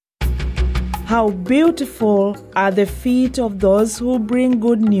How beautiful are the feet of those who bring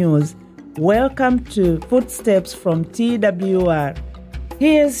good news. Welcome to Footsteps from TWR.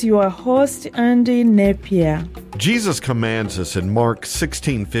 Here's your host, Andy Napier. Jesus commands us in Mark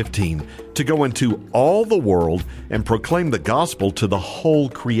 16:15 to go into all the world and proclaim the gospel to the whole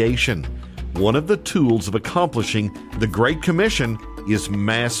creation. One of the tools of accomplishing the Great Commission is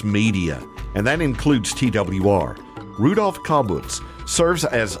mass media, and that includes TWR. Rudolf KABUTZ serves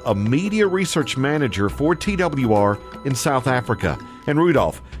as a media research manager for TWR in South Africa. And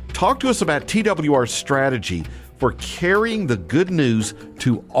Rudolf, talk to us about TWR's strategy for carrying the good news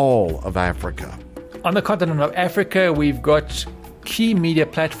to all of Africa. On the continent of Africa, we've got key media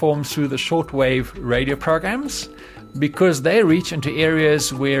platforms through the shortwave radio programs because they reach into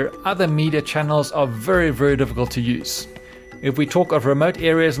areas where other media channels are very, very difficult to use. If we talk of remote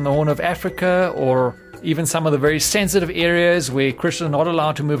areas in the Horn of Africa or even some of the very sensitive areas where Christians are not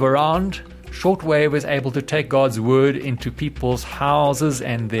allowed to move around, shortwave is able to take God's word into people's houses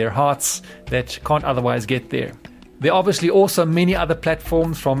and their hearts that can't otherwise get there. There are obviously also many other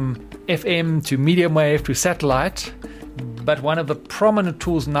platforms from FM to medium wave to satellite, but one of the prominent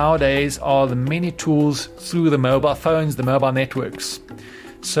tools nowadays are the many tools through the mobile phones, the mobile networks.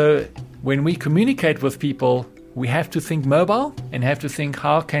 So when we communicate with people, we have to think mobile and have to think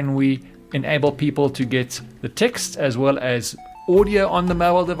how can we enable people to get the text as well as audio on the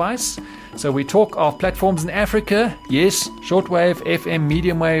mobile device. So we talk of platforms in Africa. Yes, shortwave, FM,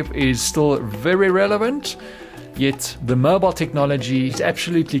 medium wave is still very relevant. Yet the mobile technology is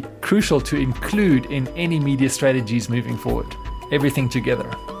absolutely crucial to include in any media strategies moving forward. Everything together.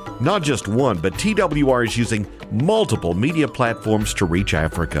 Not just one, but TWR is using multiple media platforms to reach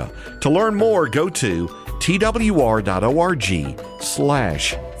Africa. To learn more, go to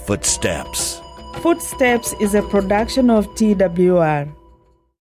twr.org/footsteps. Footsteps is a production of TWR.